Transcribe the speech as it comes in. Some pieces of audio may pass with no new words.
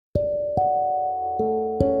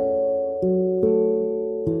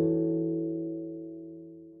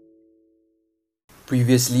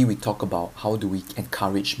Previously, we talked about how do we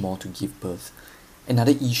encourage more to give birth.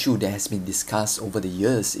 Another issue that has been discussed over the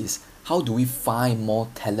years is how do we find more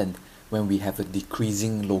talent when we have a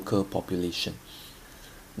decreasing local population?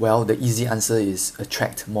 Well, the easy answer is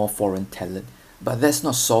attract more foreign talent, but that's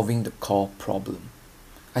not solving the core problem.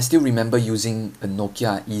 I still remember using a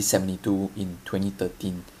Nokia E72 in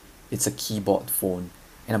 2013. It's a keyboard phone,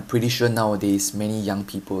 and I'm pretty sure nowadays many young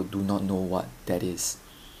people do not know what that is.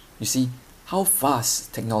 You see, how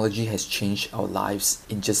fast technology has changed our lives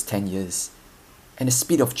in just 10 years. And the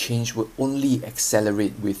speed of change will only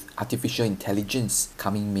accelerate with artificial intelligence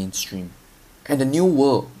coming mainstream. And the new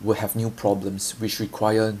world will have new problems which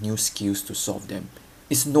require new skills to solve them.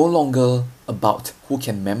 It's no longer about who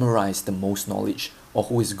can memorize the most knowledge or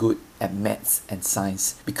who is good at maths and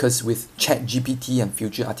science, because with ChatGPT and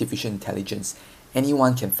future artificial intelligence,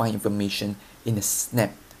 anyone can find information in a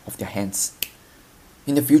snap of their hands.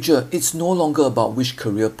 In the future, it's no longer about which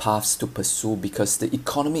career paths to pursue because the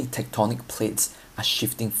economic tectonic plates are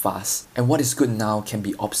shifting fast, and what is good now can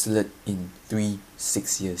be obsolete in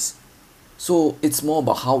 3-6 years. So it's more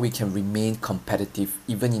about how we can remain competitive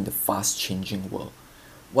even in the fast changing world.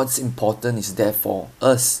 What's important is therefore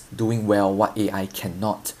us doing well what AI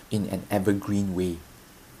cannot in an evergreen way.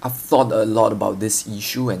 I've thought a lot about this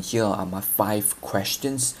issue, and here are my 5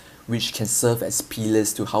 questions which can serve as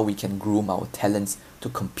pillars to how we can groom our talents to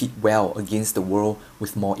compete well against the world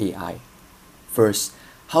with more AI. First,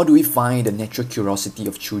 how do we find the natural curiosity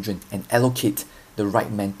of children and allocate the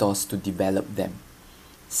right mentors to develop them?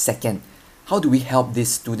 Second, how do we help these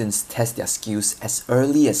students test their skills as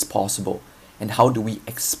early as possible? And how do we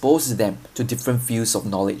expose them to different fields of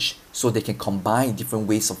knowledge so they can combine different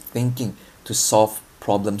ways of thinking to solve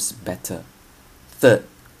problems better? Third,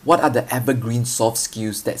 what are the evergreen soft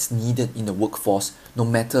skills that's needed in the workforce no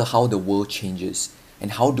matter how the world changes?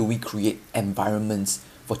 And how do we create environments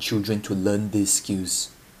for children to learn these skills?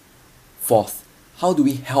 Fourth, how do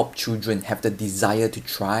we help children have the desire to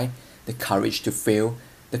try, the courage to fail,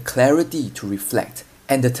 the clarity to reflect,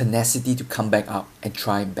 and the tenacity to come back up and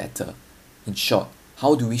try better? In short,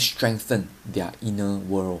 how do we strengthen their inner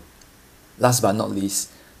world? Last but not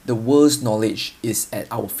least, the world's knowledge is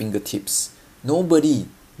at our fingertips. Nobody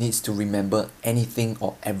needs to remember anything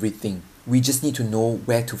or everything. We just need to know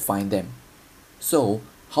where to find them. So,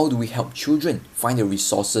 how do we help children find the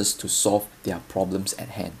resources to solve their problems at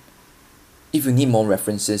hand? If you need more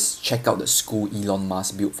references, check out the school Elon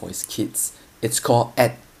Musk built for his kids. It's called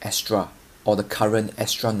Astra, or the current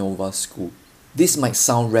Astra Nova School. This might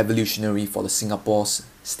sound revolutionary for the Singapore's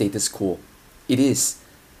status quo. It is,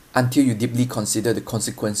 until you deeply consider the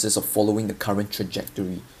consequences of following the current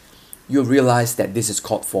trajectory. You'll realize that this is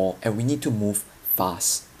called for and we need to move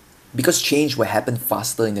fast. Because change will happen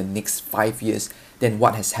faster in the next 5 years than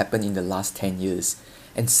what has happened in the last 10 years.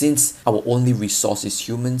 And since our only resource is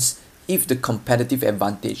humans, if the competitive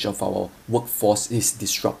advantage of our workforce is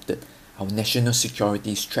disrupted, our national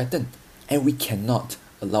security is threatened, and we cannot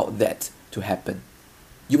allow that to happen.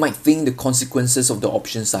 You might think the consequences of the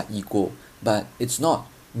options are equal, but it's not.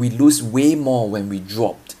 We lose way more when we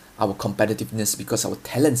dropped our competitiveness because our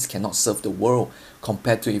talents cannot serve the world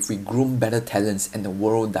compared to if we groom better talents and the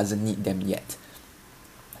world doesn't need them yet.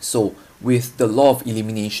 So, with the law of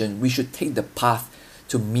elimination, we should take the path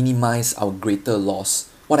to minimize our greater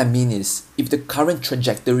loss. What I mean is, if the current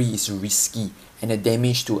trajectory is risky and the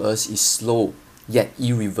damage to us is slow yet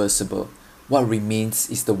irreversible, what remains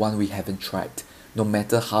is the one we haven't tried, no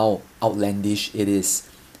matter how outlandish it is.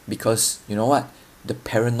 Because, you know what? The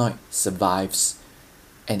paranoid survives,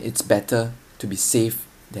 and it's better to be safe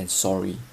than sorry.